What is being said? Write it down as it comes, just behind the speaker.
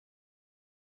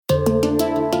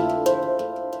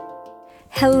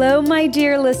Hello, my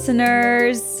dear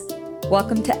listeners.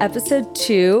 Welcome to episode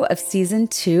 2 of season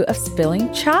 2 of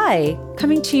Spilling Chai,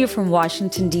 coming to you from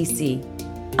Washington, D.C.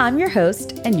 I'm your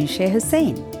host, Anushay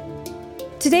Hossain.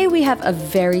 Today we have a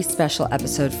very special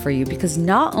episode for you because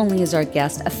not only is our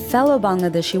guest a fellow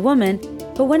Bangladeshi woman,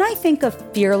 but when I think of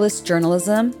fearless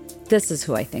journalism, this is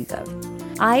who I think of.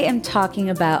 I am talking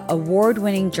about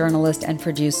award-winning journalist and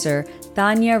producer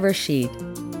Tania Rashid.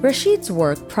 Rashid's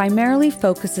work primarily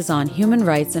focuses on human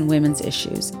rights and women's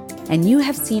issues, and you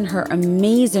have seen her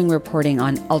amazing reporting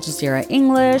on Al-Jazeera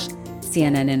English,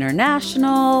 CNN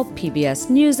International,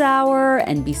 PBS Newshour,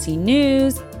 NBC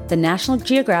News, the National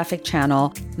Geographic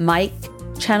Channel, Mike,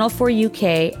 Channel 4 UK,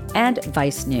 and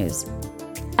Vice News.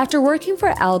 After working for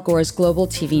Al Gore's global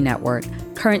TV network,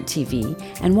 Current TV,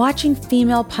 and watching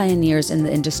female pioneers in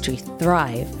the industry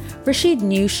thrive, Rashid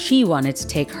knew she wanted to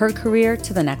take her career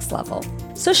to the next level.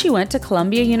 So she went to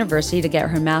Columbia University to get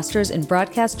her master's in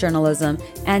broadcast journalism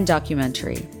and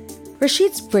documentary.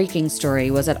 Rashid's breaking story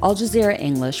was at Al-Jazeera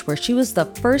English, where she was the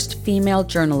first female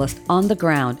journalist on the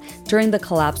ground during the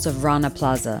collapse of Rana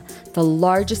Plaza, the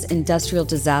largest industrial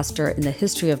disaster in the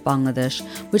history of Bangladesh,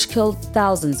 which killed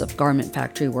thousands of garment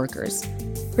factory workers.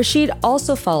 Rashid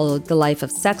also followed the life of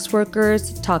sex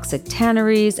workers, toxic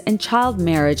tanneries, and child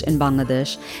marriage in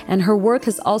Bangladesh, and her work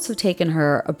has also taken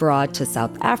her abroad to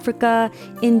South Africa,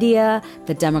 India,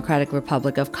 the Democratic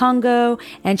Republic of Congo,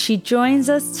 and she joins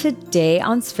us today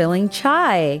on Spilling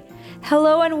Chai.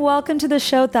 Hello and welcome to the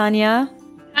show, Tania.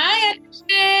 Hi,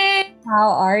 Anushay. How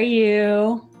are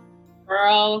you?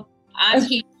 Girl, I'm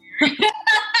here.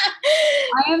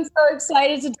 I am so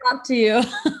excited to talk to you.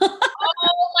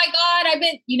 Oh my God.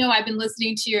 I've been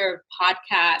listening to your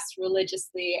podcast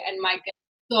religiously, and my goodness,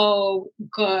 so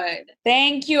good.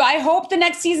 Thank you. I hope the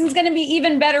next season's going to be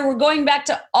even better. We're going back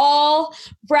to all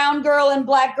brown girl and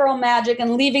black girl magic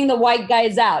and leaving the white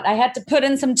guys out. I had to put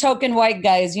in some token white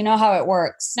guys. You know how it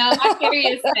works. No, I'm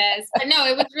seriousness. But no,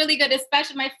 it was really good.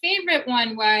 Especially my favorite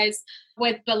one was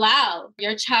with Bilal,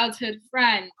 your childhood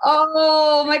friend.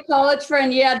 Oh, my college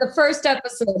friend. Yeah, the first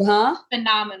episode, huh?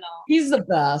 Phenomenal. He's the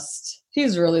best.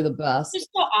 He's really the best. Just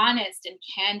so honest and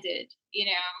candid, you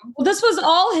know? Well, this was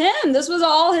all him. This was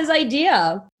all his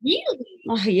idea. Really?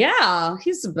 Oh, yeah,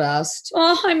 he's the best.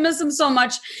 Oh, I miss him so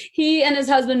much. He and his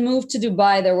husband moved to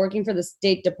Dubai. They're working for the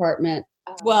State Department.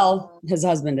 Well, his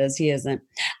husband is. He isn't.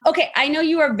 Okay, I know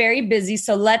you are very busy,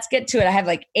 so let's get to it. I have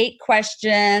like 8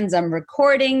 questions. I'm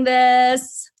recording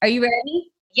this. Are you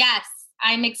ready? Yes,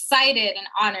 I'm excited and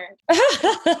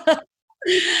honored.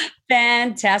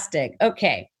 Fantastic.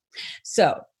 Okay,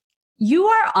 so you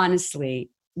are honestly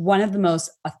one of the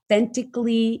most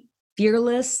authentically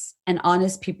fearless and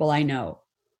honest people I know.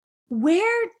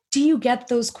 Where do you get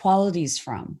those qualities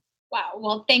from? Wow.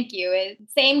 Well, thank you.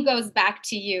 Same goes back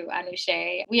to you,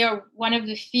 Anushay. We are one of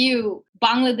the few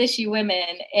Bangladeshi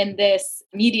women in this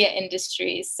media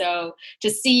industry. So to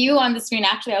see you on the screen,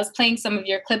 actually, I was playing some of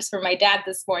your clips for my dad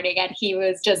this morning, and he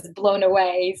was just blown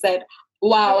away. He said,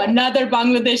 wow, another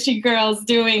Bangladeshi girl's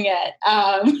doing it.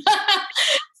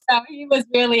 So he was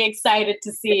really excited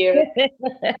to see you.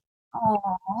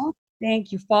 Aww,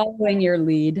 thank you. Following your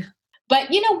lead. But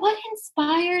what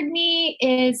inspired me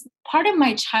is part of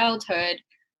my childhood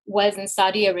was in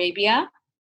Saudi Arabia,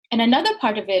 and another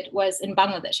part of it was in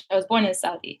Bangladesh. I was born in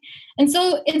Saudi. And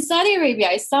so in Saudi Arabia,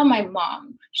 I saw my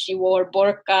mom. She wore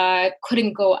burqa,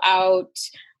 couldn't go out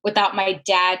without my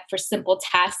dad for simple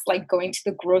tasks like going to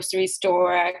the grocery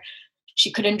store. She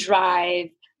couldn't drive.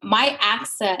 My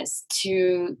access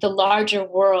to the larger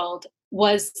world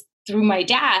was through my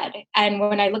dad. And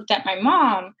when I looked at my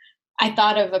mom, I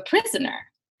thought of a prisoner.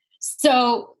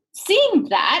 So seeing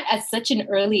that at such an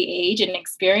early age and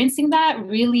experiencing that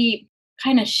really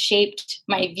kind of shaped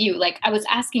my view. Like I was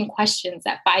asking questions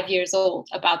at 5 years old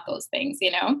about those things,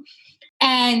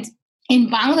 And in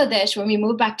Bangladesh, when we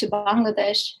moved back to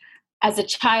Bangladesh, as a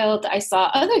child, I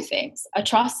saw other things,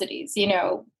 atrocities.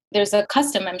 There's a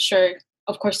custom, I'm sure,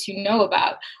 of course, you know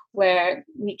about, where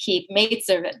we keep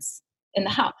maidservants in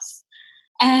the house.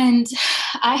 And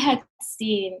I had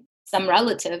seen some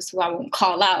relatives who I won't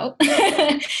call out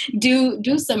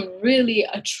do some really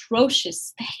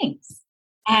atrocious things.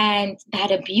 And that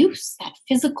abuse, that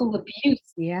physical abuse,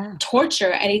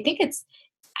 torture. And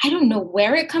I don't know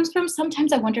where it comes from.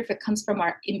 Sometimes I wonder if it comes from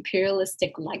our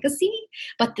imperialistic legacy,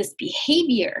 but this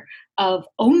behavior of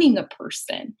owning a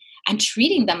person and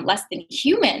treating them less than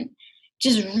human,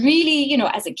 just really,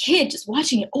 as a kid, just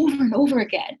watching it over and over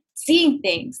again, seeing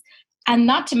things, and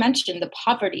not to mention the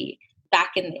poverty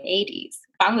back in the 80s.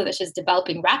 Bangladesh is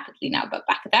developing rapidly now, but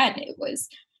back then it was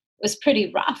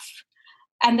pretty rough.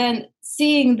 And then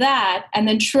seeing that and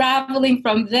then traveling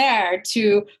from there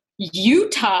to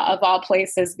Utah, of all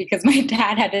places, because my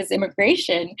dad had his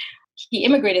immigration. He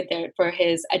immigrated there for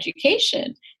his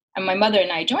education, and my mother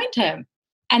and I joined him.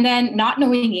 And then not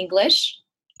knowing English,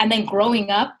 and then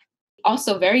growing up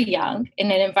also very young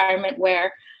in an environment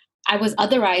where I was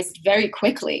otherized very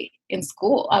quickly in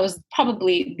school. I was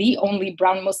probably the only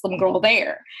brown Muslim girl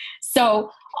there. So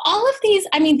all of these,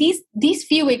 I mean, these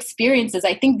few experiences,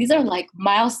 I think these are like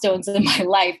milestones in my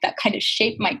life that kind of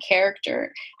shaped my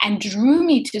character and drew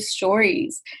me to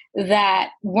stories that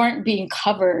weren't being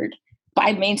covered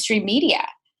by mainstream media.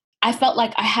 I felt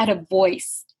like I had a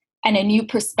voice and a new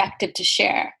perspective to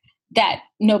share that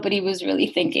nobody was really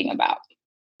thinking about.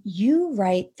 You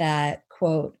write that,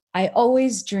 quote, I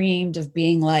always dreamed of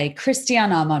being like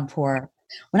Christiane Amanpour.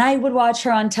 When I would watch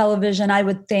her on television, I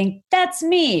would think, that's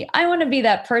me. I want to be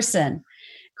that person.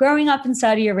 Growing up in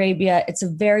Saudi Arabia, it's a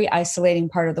very isolating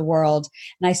part of the world.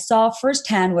 And I saw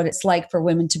firsthand what it's like for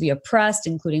women to be oppressed,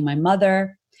 including my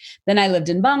mother. Then I lived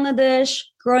in Bangladesh.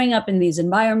 Growing up in these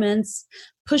environments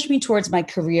pushed me towards my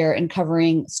career in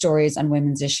covering stories on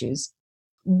women's issues.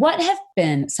 What have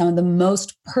been some of the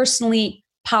most personally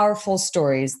powerful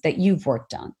stories that you've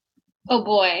worked on? Oh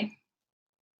boy,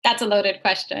 that's a loaded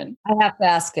question. I have to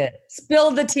ask it.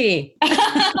 Spill the tea.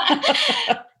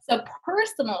 So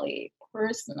personally,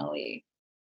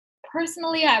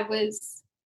 I was,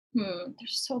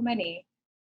 there's so many.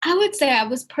 I would say I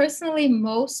was personally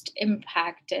most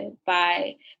impacted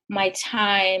by my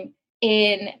time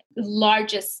in the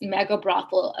largest mega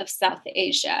brothel of South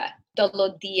Asia, the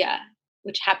Lodhia,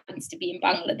 which happens to be in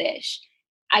Bangladesh.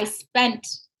 I spent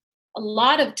a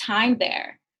lot of time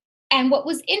there. And what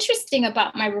was interesting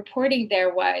about my reporting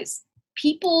there was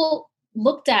people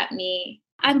looked at me.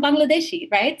 I'm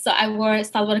Bangladeshi, right? So I wore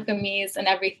salwar kameez and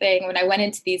everything when I went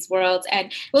into these worlds. And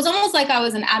it was almost like I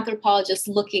was an anthropologist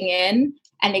looking in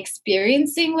and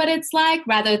experiencing what it's like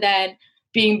rather than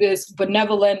being this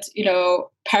benevolent,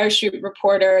 parachute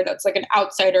reporter that's like an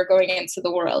outsider going into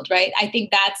the world, right? I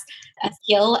think that's a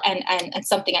skill and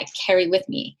something I carry with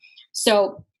me.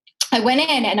 So I went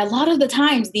in, and a lot of the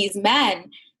times these men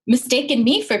mistaken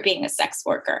me for being a sex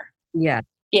worker. Yeah.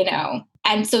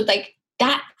 And so like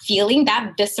that feeling,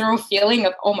 that visceral feeling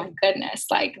of, oh my goodness,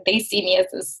 like they see me as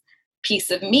this piece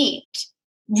of meat,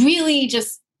 really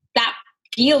just that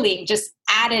feeling just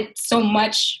added so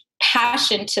much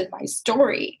passion to my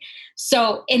story.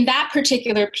 So in that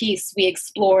particular piece, we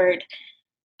explored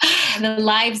the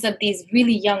lives of these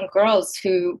really young girls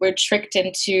who were tricked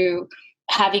into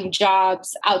having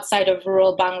jobs outside of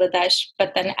rural Bangladesh,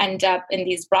 but then end up in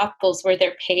these brothels where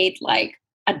they're paid like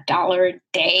 $1 a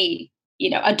day,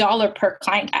 $1 per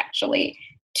client actually,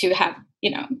 to have,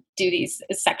 do these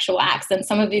sexual acts. And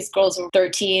some of these girls were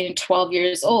 13 and 12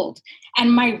 years old.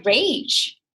 And my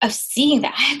rage of seeing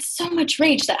that, I had so much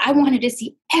rage that I wanted to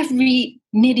see every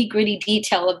nitty-gritty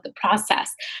detail of the process.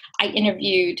 I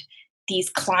interviewed these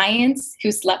clients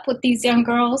who slept with these young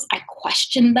girls. I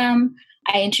questioned them.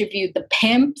 I interviewed the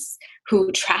pimps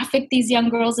who trafficked these young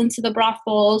girls into the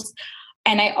brothels.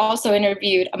 And I also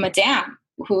interviewed a madame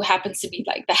who happens to be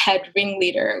like the head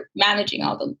ringleader managing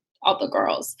all the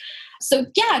girls. So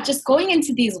yeah, just going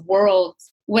into these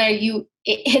worlds where it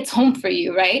hits home for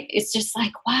you, right? It's just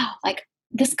like, wow, like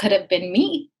this could have been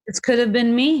me. This could have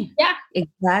been me. Yeah.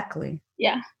 Exactly.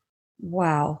 Yeah.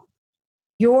 Wow.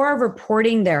 Your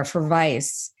reporting there for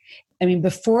Vice, I mean,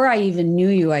 before I even knew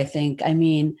you, I think,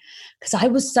 because I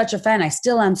was such a fan, I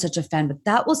still am such a fan, but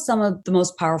that was some of the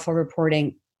most powerful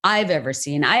reporting I've ever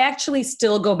seen. I actually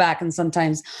still go back and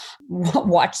sometimes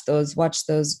watch those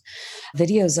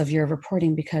videos of your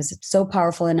reporting because it's so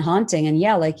powerful and haunting. And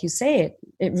yeah, like you say,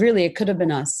 it could have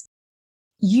been us.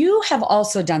 You have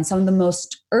also done some of the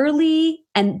most early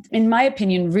and, in my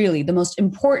opinion, really the most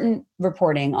important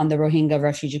reporting on the Rohingya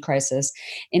refugee crisis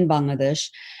in Bangladesh.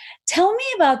 Tell me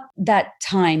about that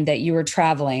time that you were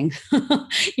traveling,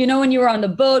 when you were on the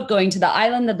boat going to the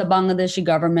island that the Bangladeshi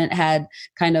government had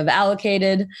kind of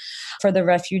allocated for the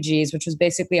refugees, which was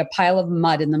basically a pile of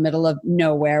mud in the middle of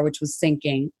nowhere, which was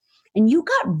sinking. And you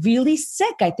got really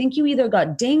sick. I think you either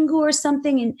got dengue or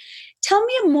something. And tell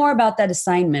me more about that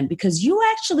assignment, because you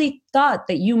actually thought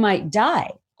that you might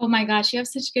die. Oh my gosh, you have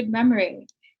such good memory.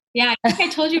 Yeah, I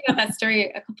think I told you about that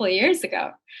story a couple of years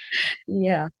ago.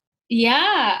 Yeah.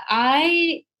 Yeah,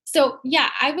 I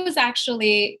was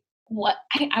actually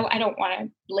I don't want to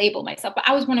label myself, but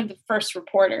I was one of the first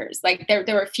reporters. Like there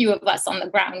were a few of us on the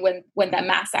ground when that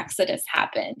mass exodus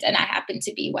happened. And I happened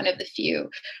to be one of the few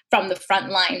from the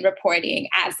front line reporting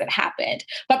as it happened.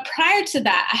 But prior to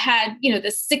that, I had,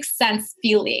 this sixth sense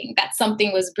feeling that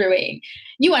something was brewing.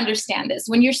 You understand this.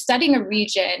 When you're studying a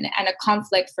region and a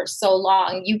conflict for so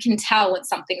long, you can tell when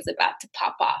something's about to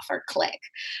pop off or click.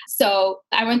 So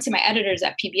I went to my editors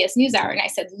at PBS Newshour and I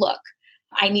said, look,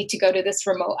 I need to go to this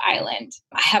remote island.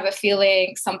 I have a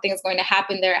feeling something's going to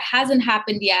happen there. It hasn't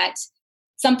happened yet.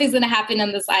 Something's going to happen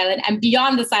on this island. And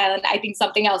beyond this island, I think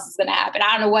something else is going to happen.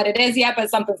 I don't know what it is yet, but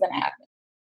something's going to happen.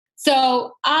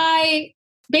 So I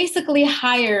basically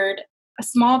hired a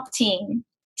small team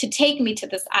to take me to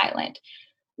this island,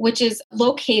 which is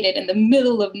located in the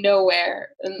middle of nowhere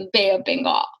in the Bay of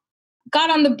Bengal. Got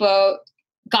on the boat,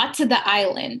 got to the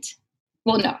island.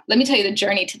 Well, no, let me tell you the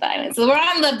journey to the island. So we're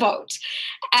on the boat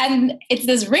and it's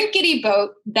this rickety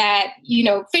boat that,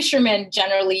 fishermen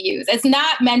generally use. It's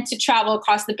not meant to travel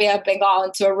across the Bay of Bengal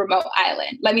into a remote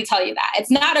island. Let me tell you that. It's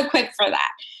not equipped for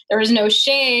that. There was no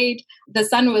shade. The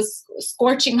sun was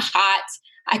scorching hot.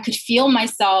 I could feel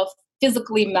myself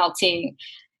physically melting.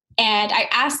 And I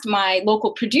asked my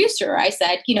local producer, I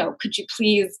said, could you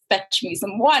please fetch me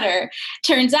some water?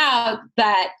 Turns out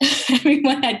that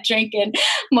everyone had drinking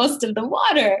most of the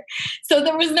water. So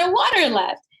there was no water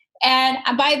left. And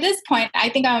by this point, I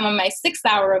think I'm on my 6th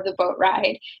hour of the boat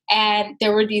ride. And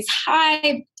there were these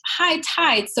high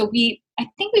tides. So I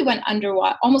think we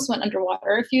almost went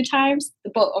underwater a few times. The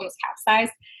boat almost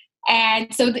capsized.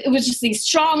 And so it was just these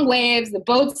strong waves, the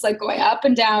boat's like going up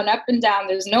and down, up and down.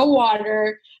 There's no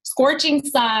water, scorching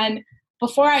sun.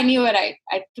 Before I knew it,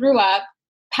 I threw up,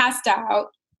 passed out,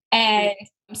 and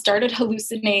started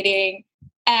hallucinating.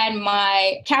 And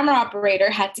my camera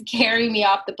operator had to carry me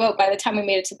off the boat by the time we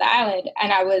made it to the island.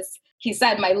 And he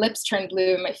said, my lips turned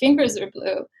blue and my fingers were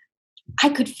blue. I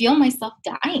could feel myself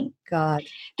dying. God.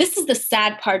 This is the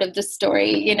sad part of the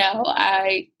story.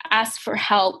 I asked for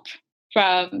help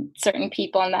from certain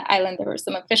people on the island. There were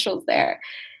some officials there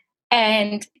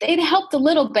and it helped a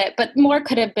little bit, but more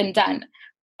could have been done.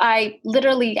 I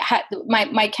literally had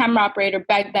my camera operator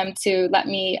begged them to let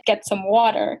me get some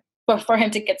water, or for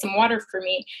him to get some water for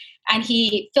me. And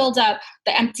he filled up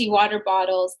the empty water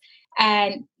bottles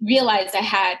and realized I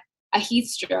had a heat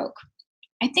stroke.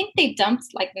 I think they dumped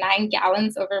like 9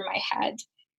 gallons over my head.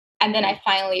 And then I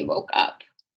finally woke up.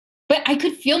 But I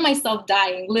could feel myself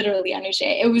dying, literally,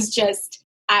 Anushay. It was just,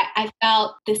 I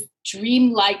felt this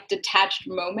dreamlike detached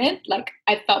moment. Like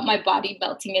I felt my body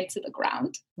melting into the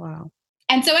ground. Wow.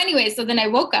 And so anyway, so then I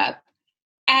woke up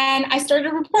and I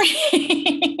started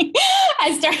reporting.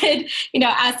 I started,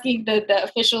 asking the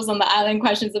officials on the island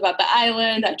questions about the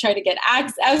island. I tried to get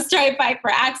access. I was trying to fight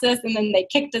for access and then they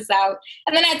kicked us out.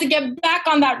 And then I had to get back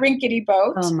on that rickety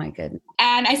boat. Oh my goodness.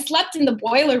 And I slept in the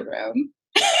boiler room.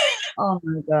 Oh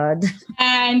my God.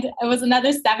 And it was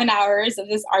another 7 hours of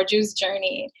this arduous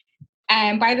journey.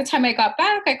 And by the time I got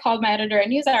back, I called my editor at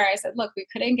NewsHour. I said, look, we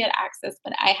couldn't get access,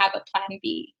 but I have a plan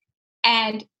B.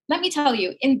 And let me tell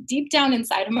you, deep down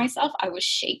inside of myself, I was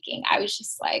shaking. I was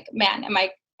just like, man,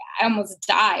 I almost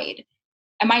died.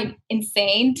 Am I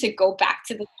insane to go back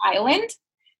to this island?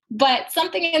 But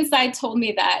something inside told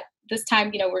me that this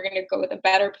time, we're going to go with a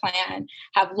better plan,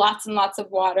 have lots and lots of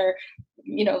water,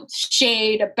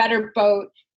 shade, a better boat.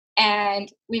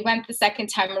 And we went the second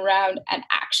time around and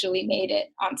actually made it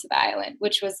onto the island,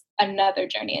 which was another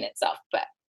journey in itself. But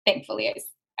thankfully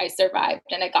I survived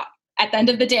and at the end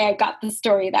of the day, I got the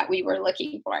story that we were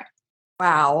looking for.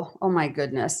 Wow. Oh my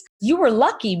goodness. You were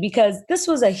lucky because this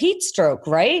was a heat stroke,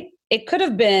 right? It could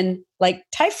have been like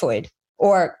typhoid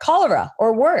or cholera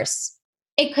or worse.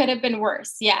 It could have been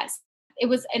worse. Yes. It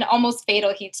was an almost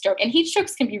fatal heat stroke, and heat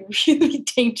strokes can be really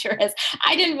dangerous.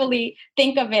 I didn't really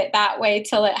think of it that way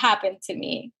till it happened to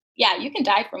me. Yeah, you can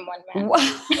die from one, man.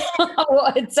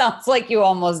 Well, it sounds like you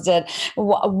almost did.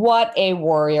 What a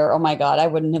warrior. Oh my God, I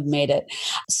wouldn't have made it.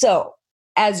 So,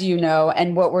 as you know,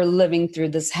 and what we're living through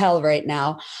this hell right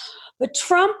now, but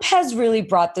Trump has really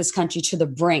brought this country to the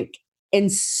brink in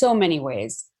so many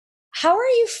ways. How are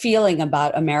you feeling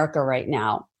about America right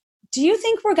now? Do you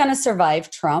think we're going to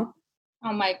survive Trump?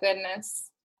 Oh my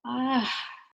goodness.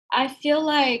 I feel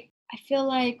like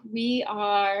we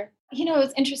are,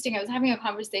 it's interesting. I was having a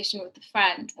conversation with a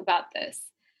friend about this.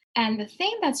 And the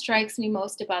thing that strikes me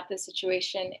most about this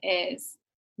situation is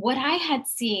what I had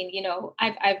seen.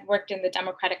 I've worked in the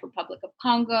Democratic Republic of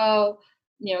Congo,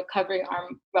 covering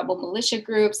armed rebel militia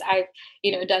groups. I've,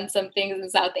 done some things in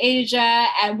South Asia.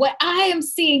 And what I am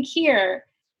seeing here,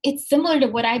 it's similar to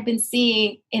what I've been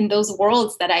seeing in those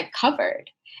worlds that I've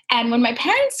covered. And when my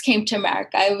parents came to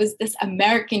America, it was this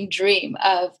American dream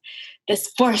of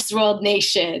this first world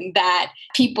nation that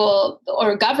people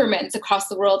or governments across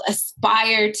the world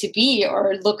aspire to be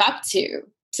or look up to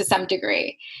some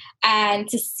degree. And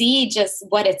to see just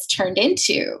what it's turned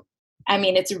into, I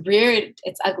mean, it's reared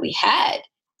its ugly head.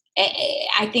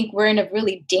 I think we're in a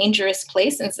really dangerous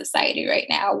place in society right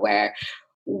now where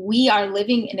we are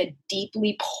living in a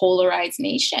deeply polarized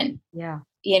nation. Yeah.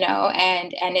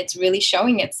 And it's really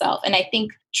showing itself. And I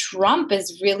think Trump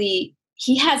is really,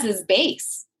 he has his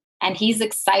base and he's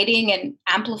exciting and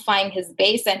amplifying his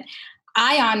base. And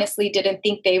I honestly didn't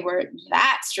think they were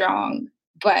that strong,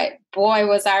 but boy,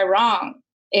 was I wrong.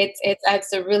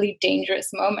 It's a really dangerous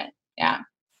moment. Yeah.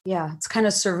 Yeah, it's kind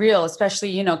of surreal,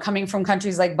 especially, coming from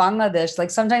countries like Bangladesh. Like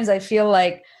sometimes I feel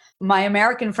like my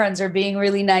American friends are being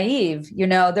really naive.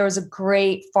 There was a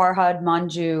great Farhad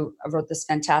Manjoo wrote this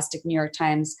fantastic New York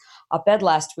Times op-ed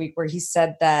last week where he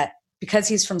said that because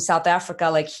he's from South Africa,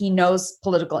 like he knows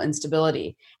political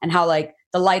instability and how like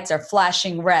the lights are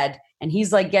flashing red and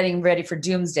he's like getting ready for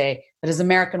doomsday. But his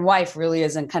American wife really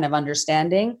isn't kind of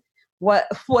understanding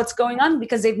what's going on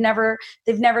because they've never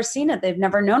seen it. They've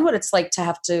never known what it's like to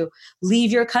have to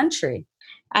leave your country.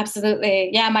 Absolutely.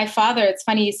 Yeah. My father, it's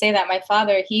funny you say that. My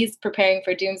father, he's preparing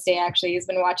for doomsday. Actually, he's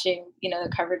been watching,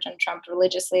 the coverage on Trump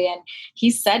religiously. And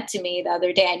he said to me the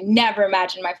other day, I never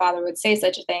imagined my father would say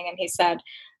such a thing. And he said,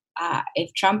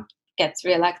 if Trump gets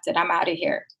reelected, I'm out of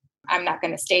here. I'm not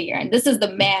going to stay here. And this is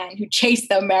the man who chased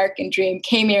the American dream,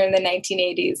 came here in the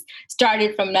 1980s,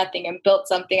 started from nothing and built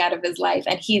something out of his life.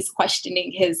 And he's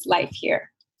questioning his life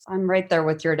here. I'm right there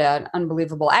with your dad.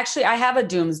 Unbelievable. Actually, I have a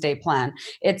doomsday plan.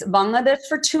 It's Bangladesh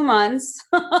for 2 months,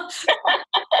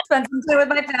 spend some time with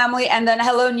my family, and then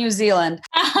hello, New Zealand.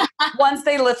 Once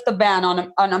they lift the ban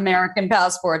on American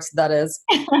passports, that is.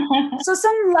 So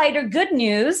some lighter good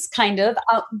news, kind of.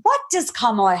 What does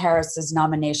Kamala Harris's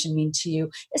nomination mean to you,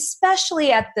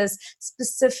 especially at this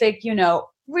specific,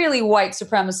 really white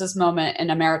supremacist moment in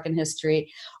American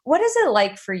history? What is it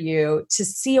like for you to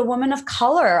see a woman of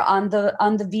color on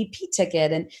the VP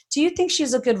ticket? And do you think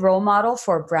she's a good role model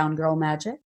for brown girl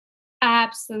magic?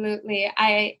 Absolutely.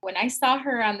 When I saw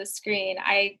her on the screen,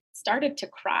 I started to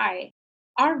cry.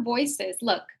 Our voices,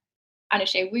 look,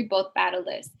 Anushay, we both battle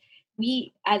this.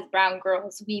 We, as brown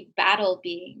girls, we battle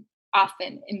being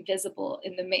often invisible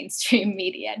in the mainstream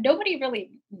media. Nobody really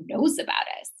knows about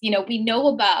us. We know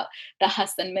about the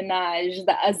Hassan Minaj,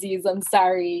 the Aziz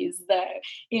Ansaris,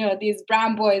 these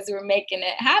brown boys who are making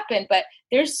it happen. But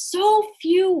there's so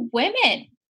few women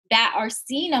that are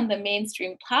seen on the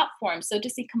mainstream platform. So to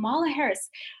see Kamala Harris,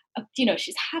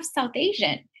 she's half South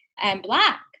Asian and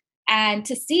Black. And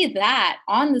to see that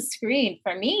on the screen,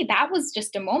 for me, that was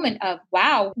just a moment of,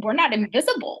 wow, we're not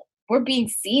invisible. We're being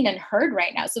seen and heard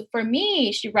right now. So for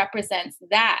me, she represents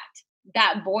that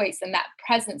voice and that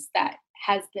presence that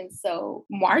has been so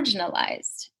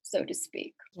marginalized, so to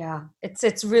speak. Yeah,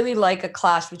 it's really like a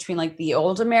clash between like the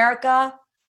old America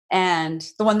and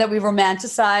the one that we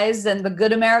romanticized and the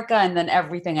good America, and then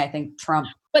everything, I think, Trump.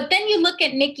 But then you look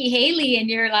at Nikki Haley and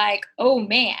you're like, oh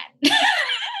man.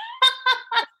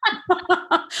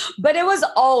 But it was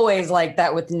always like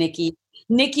that with Nikki.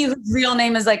 Nikki, whose real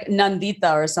name is like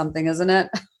Nandita or something, isn't it?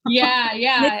 Yeah.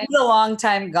 Nikki's a long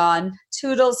time gone.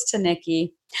 Toodles to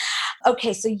Nikki.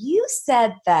 Okay, so you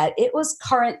said that it was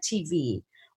Current TV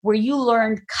where you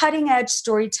learned cutting edge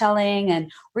storytelling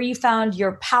and where you found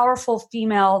your powerful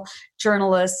female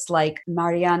journalists like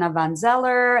Mariana Van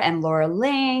Zeller and Laura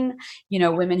Ling,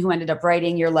 women who ended up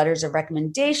writing your letters of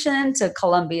recommendation to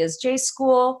Columbia's J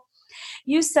School.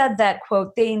 You said that,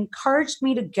 quote, they encouraged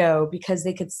me to go because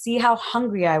they could see how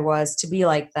hungry I was to be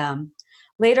like them.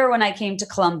 Later, when I came to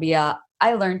Columbia,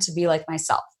 I learned to be like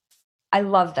myself. I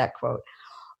love that quote.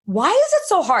 Why is it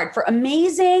so hard for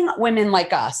amazing women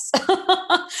like us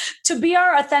to be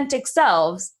our authentic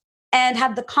selves and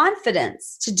have the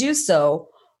confidence to do so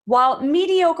while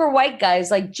mediocre white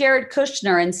guys like Jared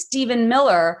Kushner and Stephen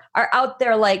Miller are out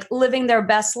there like living their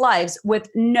best lives with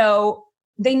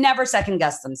they never second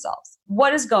guess themselves?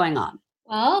 What is going on?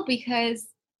 Well, because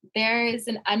there is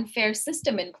an unfair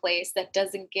system in place that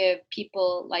doesn't give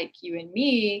people like you and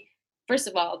me, first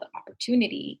of all, the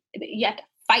opportunity. You have to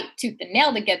fight tooth and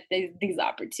nail to get these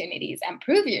opportunities and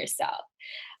prove yourself.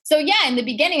 So yeah, in the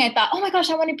beginning, I thought, oh my gosh,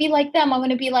 I want to be like them. I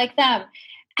want to be like them.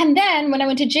 And then when I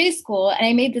went to J school and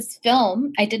I made this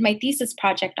film, I did my thesis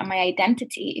project on my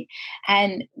identity.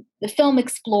 And the film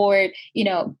explored,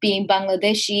 being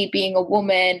Bangladeshi, being a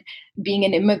woman, being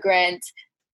an immigrant,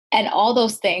 and all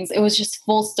those things. It was just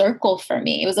full circle for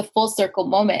me. It was a full circle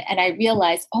moment. And I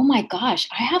realized, oh my gosh,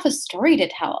 I have a story to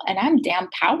tell and I'm damn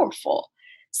powerful.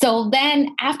 So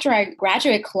then after I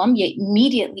graduated Columbia,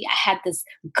 immediately I had this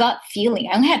gut feeling.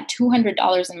 I only had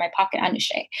 $200 in my pocket,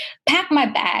 Anushay. Packed my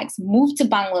bags, moved to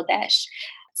Bangladesh,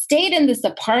 stayed in this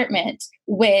apartment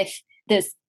with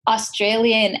this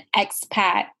Australian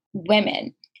expat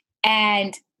women.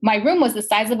 And my room was the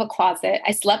size of a closet.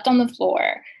 I slept on the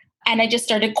floor. And I just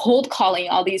started cold calling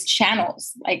all these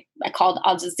channels. Like I called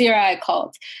Al Jazeera, I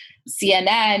called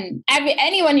CNN,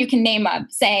 anyone you can name up,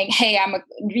 saying, hey, I'm a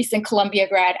recent Columbia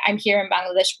grad. I'm here in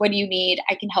Bangladesh. What do you need?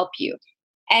 I can help you.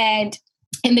 And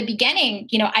in the beginning,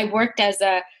 I worked as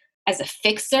a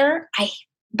fixer.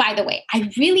 By the way,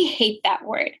 I really hate that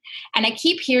word. And I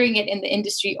keep hearing it in the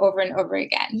industry over and over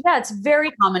again. Yeah, it's very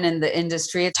common in the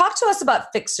industry. Talk to us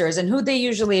about fixers and who they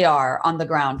usually are on the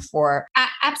ground for.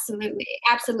 Absolutely.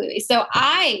 Absolutely. So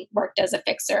I worked as a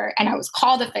fixer and I was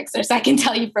called a fixer. So I can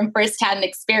tell you from firsthand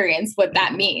experience what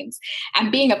that means.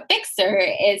 And being a fixer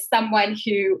is someone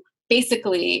who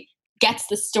basically gets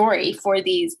the story for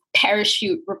these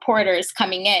parachute reporters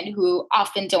coming in who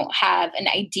often don't have an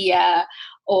idea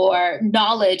or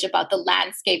knowledge about the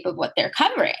landscape of what they're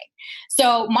covering.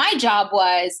 So my job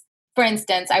was, for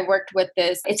instance, I worked with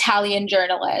this Italian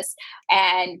journalist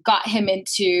and got him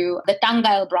into the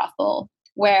Tangail brothel,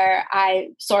 where I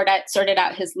sorted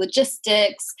out his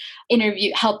logistics,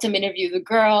 helped him interview the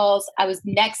girls. I was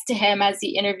next to him as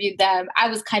he interviewed them. I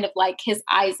was kind of like his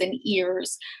eyes and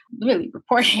ears, really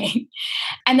reporting.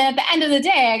 And then at the end of the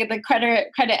day, I get the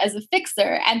credit as a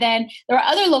fixer. And then there were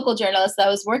other local journalists that I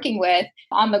was working with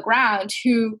on the ground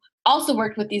who also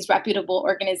worked with these reputable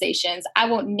organizations. I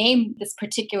won't name this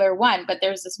particular one, but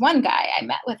there's this one guy, I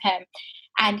met with him,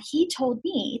 and he told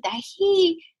me that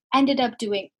he ended up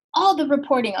doing all the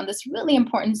reporting on this really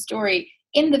important story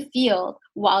in the field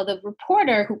while the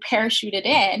reporter who parachuted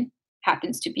in,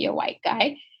 happens to be a white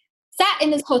guy, sat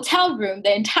in this hotel room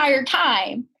the entire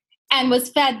time and was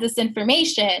fed this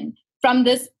information from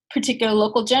this particular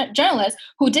local journalist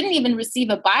who didn't even receive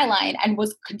a byline and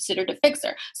was considered a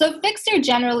fixer. So a fixer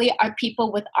generally are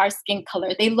people with our skin color.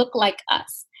 They look like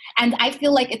us. And I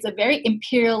feel like it's a very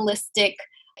imperialistic,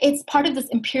 it's part of this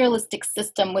imperialistic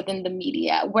system within the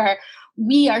media where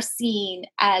we are seen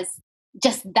as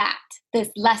just that, this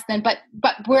less than, but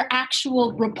we're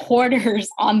actual reporters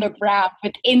on the ground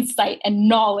with insight and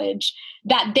knowledge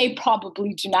that they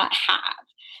probably do not have.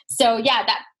 So yeah,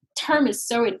 that term is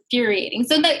so infuriating.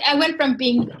 So that I went from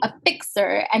being a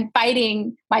fixer and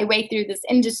fighting my way through this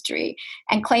industry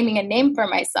and claiming a name for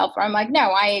myself where I'm like,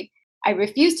 no, I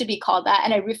refuse to be called that.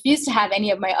 And I refuse to have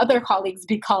any of my other colleagues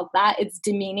be called that. It's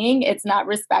demeaning. It's not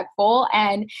respectful.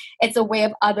 And it's a way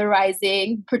of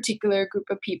otherizing particular group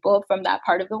of people from that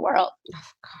part of the world.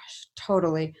 Oh, gosh,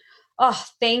 totally. Oh,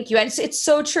 thank you. And it's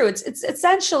so true. It's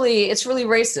essentially, it's really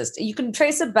racist. You can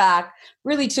trace it back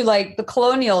really to like the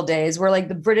colonial days where like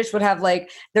the British would have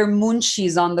like their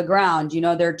munshis on the ground,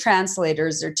 their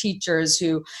translators, their teachers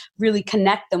who really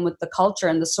connect them with the culture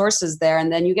and the sources there.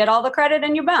 And then you get all the credit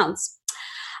and you bounce.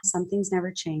 Some things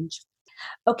never change.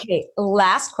 Okay,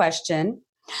 last question.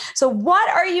 So what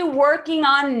are you working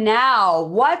on now?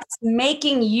 What's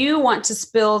making you want to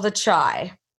spill the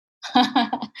chai?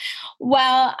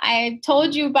 Well, I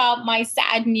told you about my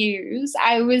sad news.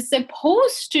 I was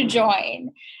supposed to join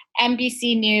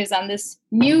NBC News on this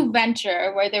new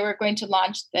venture where they were going to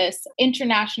launch this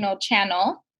international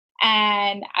channel.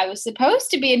 And I was supposed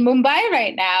to be in Mumbai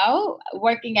right now,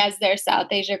 working as their South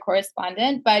Asia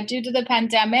correspondent. But due to the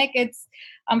pandemic, it's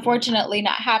unfortunately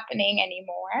not happening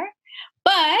anymore.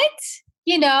 But,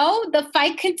 the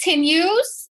fight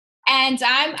continues. And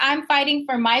I'm fighting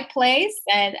for my place,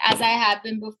 and as I have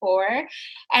been before.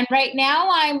 And right now,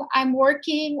 I'm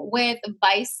working with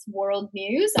Vice World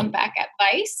News. I'm back at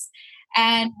Vice,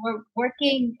 and we're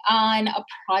working on a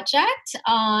project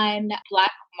on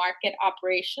Black market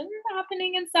operation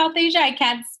happening in South Asia. I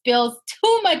can't spill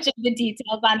too much of the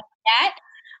details on it yet,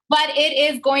 but it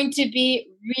is going to be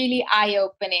really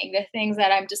eye-opening, the things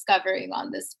that I'm discovering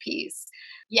on this piece.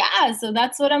 Yeah, so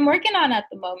that's what I'm working on at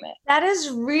the moment. That is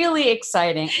really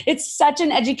exciting. It's such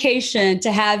an education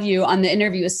to have you on the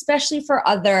interview, especially for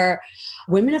other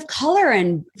women of color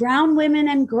and brown women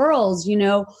and girls.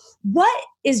 What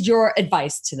is your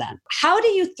advice to them? How do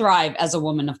you thrive as a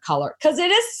woman of color? Because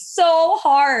it is so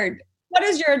hard. What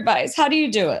is your advice? How do you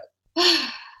do it?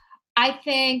 I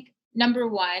think, number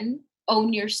one,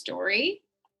 own your story.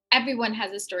 Everyone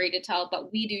has a story to tell,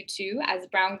 but we do too. As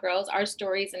brown girls, our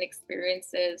stories and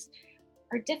experiences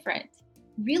are different.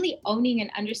 Really owning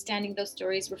and understanding those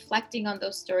stories, reflecting on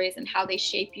those stories and how they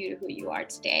shape you to who you are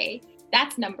today.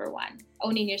 That's number one,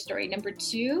 owning your story. Number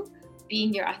two,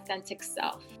 being your authentic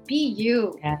self. Be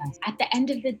you. Yes. At the end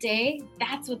of the day,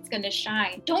 that's what's going to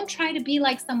shine. Don't try to be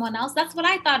like someone else. That's what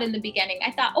I thought in the beginning.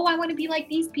 I thought, oh, I want to be like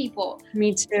these people.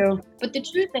 Me too. But the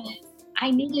truth is, I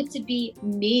needed to be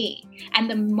me. And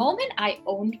the moment I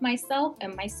owned myself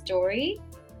and my story,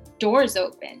 doors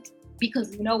opened.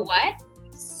 Because you know what?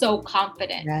 So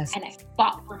confident. Yes. And I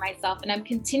fought for myself, and I'm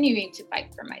continuing to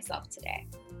fight for myself today.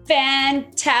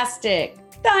 Fantastic.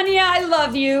 Tania, I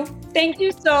love you. Thank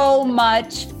you so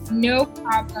much. No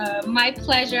problem. My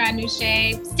pleasure,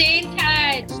 Anushay. Stay in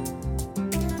touch.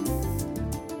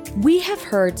 We have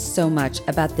heard so much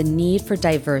about the need for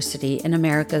diversity in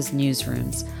America's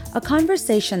newsrooms, a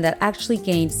conversation that actually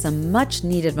gained some much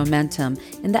needed momentum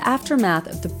in the aftermath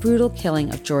of the brutal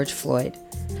killing of George Floyd.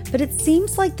 But it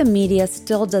seems like the media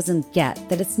still doesn't get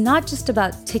that it's not just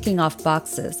about ticking off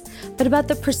boxes, but about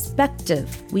the perspective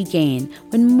we gain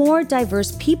when more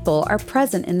diverse people are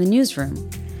present in the newsroom.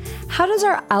 How does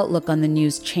our outlook on the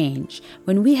news change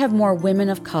when we have more women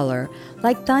of color,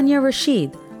 like Tania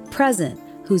Rashid, present,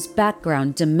 whose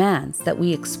background demands that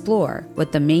we explore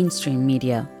what the mainstream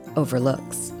media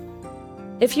overlooks?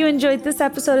 If you enjoyed this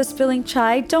episode of Spilling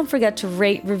Chai, don't forget to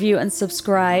rate, review, and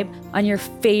subscribe on your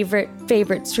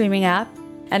favorite streaming app.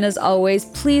 And as always,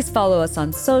 please follow us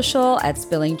on social at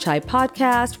Spilling Chai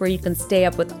Podcast, where you can stay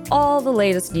up with all the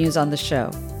latest news on the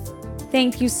show.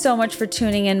 Thank you so much for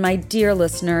tuning in, my dear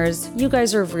listeners. You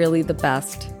guys are really the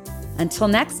best. Until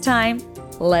next time,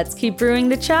 let's keep brewing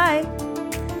the chai.